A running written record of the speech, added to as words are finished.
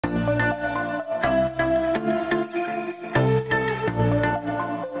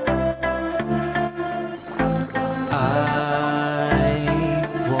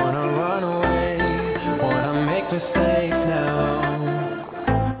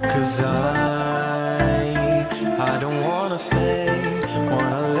'Cause I don't wanna stay,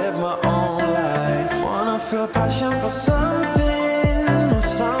 wanna live my own life, wanna feel passion for something or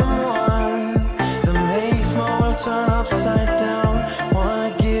someone that makes my world turn upside down.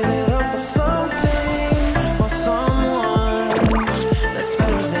 Wanna give it up for something or someone that's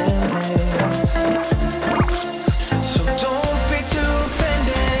better than this. So don't be too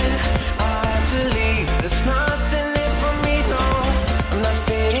offended, I had to leave. There's nothing in for me, no, I'm not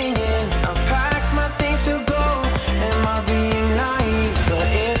fitting in. I packed my things to go. Am I being naive? But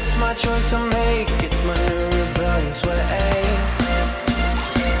it's my choice to make. It's my new rebellious way.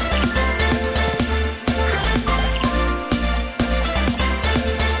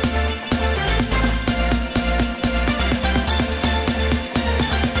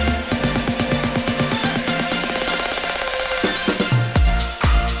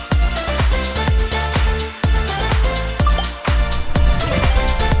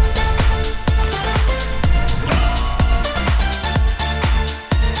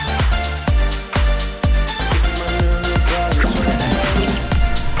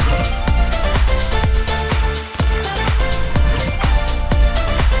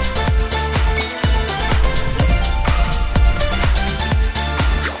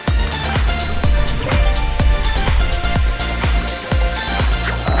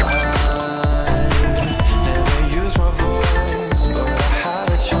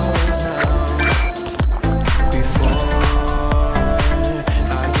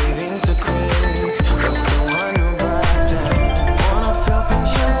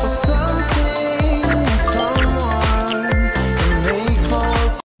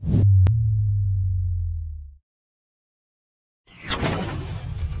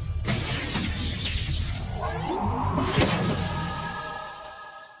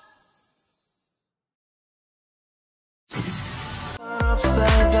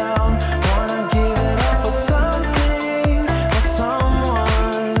 Upside down, wanna give it up for something or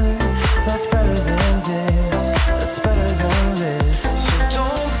someone that's better than this, that's better than this. So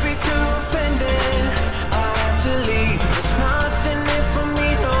don't be too offended, I had to leave. There's nothing in for me,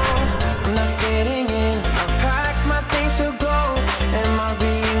 no, I'm not fitting in. I packed my things to go. Am I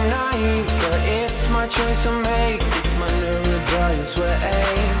being naive? But it's my choice to make. It's my new rebellious way.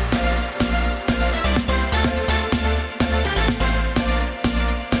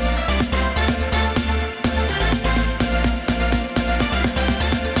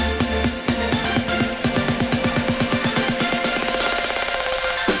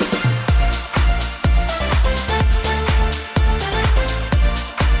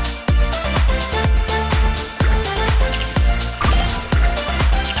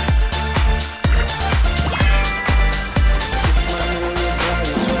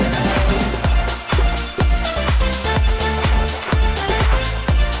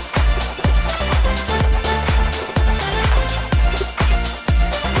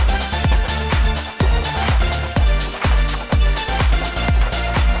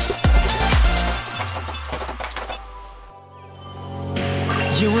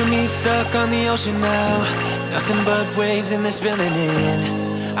 You and me stuck on the ocean now, nothing but waves and they're spilling in.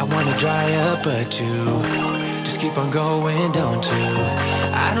 I wanna dry up but you just keep on going, don't you?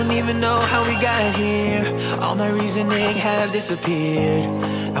 I don't even know how we got here, all my reasoning have disappeared.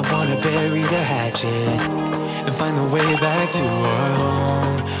 I wanna bury the hatchet and find the way back to our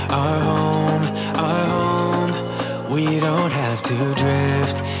home, our home, our home. We don't have to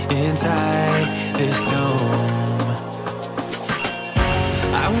drift inside this dome.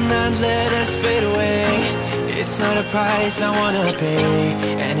 I will not let us fade away. It's not a price I wanna pay,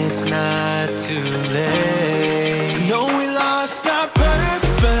 and it's not too late. No, we lost our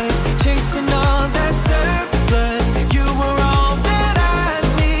purpose, chasing all that surplus. You were all that I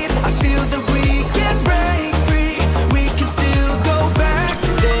need. I feel that we can break free. We can still go back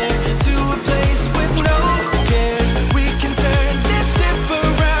there to a place with no cares. We can turn this ship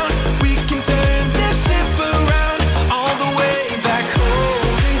around. We can turn this ship around all the way back home.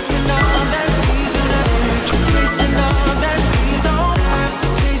 Chasing all that we don't have, chasing all that we don't have,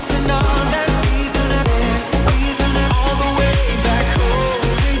 chasing all that we don't have, all the way back home.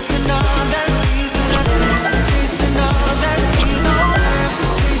 Chasing all that we don't have, chasing all that we don't have,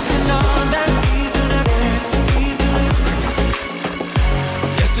 chasing all that we don't have.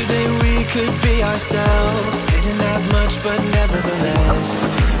 Yesterday we could be ourselves, didn't have much but nevertheless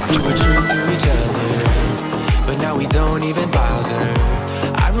we were true to each other, but now we don't even bother.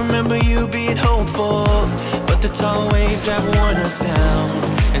 I remember you being hopeful, but the tall waves have worn us down,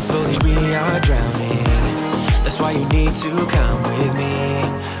 and slowly we are drowning. That's why you need to come with me,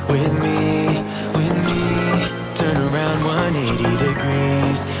 with me, with me. Turn around. around 180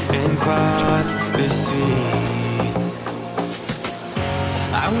 degrees and cross the sea.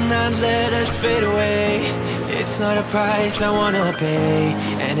 I will not let us fade away. It's not a price I wanna pay,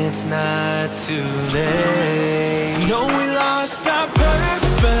 and it's not too late. No, we lost our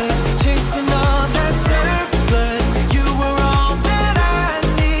purpose, chasing all that surplus. You were all that I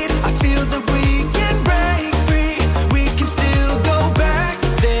need. I feel that we can break free. We can still go back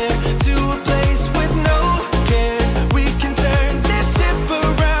there to a place with no cares. We can turn this ship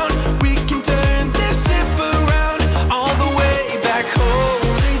around. We can turn this ship around all the way back home.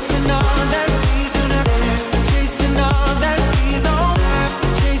 Chasing all that we do not care. Chasing all that we don't have.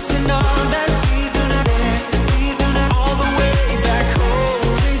 Chasing all that we do not care. We do not all the way back home.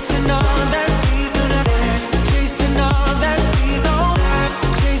 Chasing all that we do not care. Chasing all that we don't have.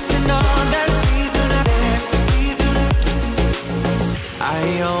 Chasing all that we do not care. We do not. I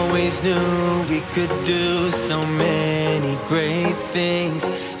always knew we could do so many great things.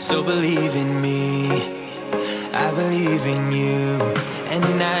 So believe in me, I believe in you, and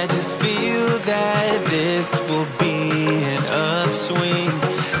I just feel that this will be an upswing.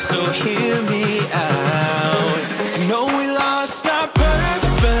 So hear me out. No, we lost our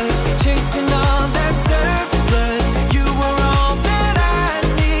purpose, chasing all that surplus. You were all that I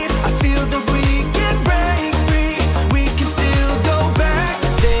need. I feel that we can break free. We can still go back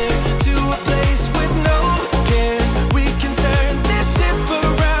there to a place with no cares. We can turn this ship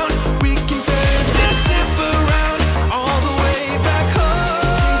around. We can turn this ship around all the way back home.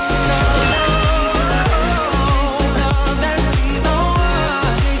 Chasing all that we don't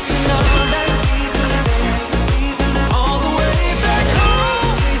want. Chasing all that we do not care. All the way back home.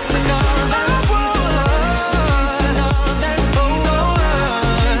 Chasing all that we want. Chasing all that we don't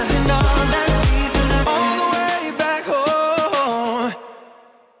want. Chasing all that we do not care. All the way back home.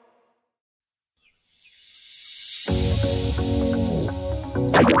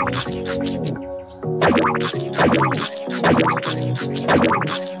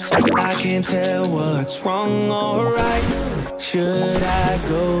 I can't tell what's wrong or right. Should I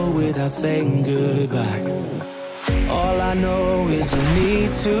go without saying goodbye? All I know is I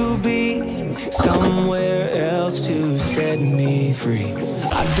need to be somewhere else to set me free.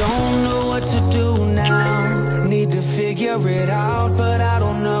 I don't know what to do now. Need to figure it out, but I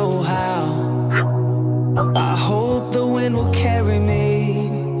don't know how. I hope the wind will carry me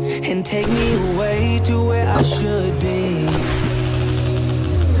and take me away to where I should be.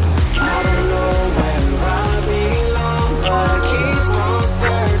 I don't know where I belong, but I keep on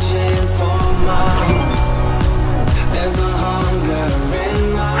searching for my home. There's a hunger in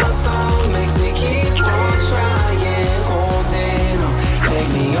my soul, makes me keep on trying, holding on. Take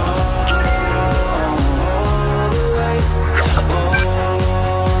me all the way, all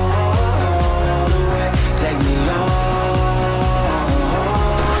the way. Take me all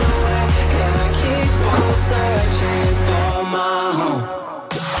the way, and I keep on searching for my home.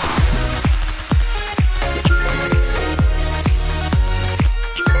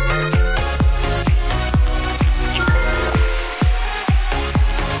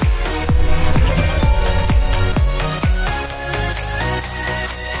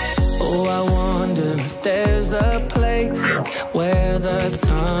 Oh, I wonder if there's a place where the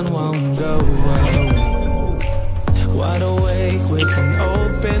sun won't go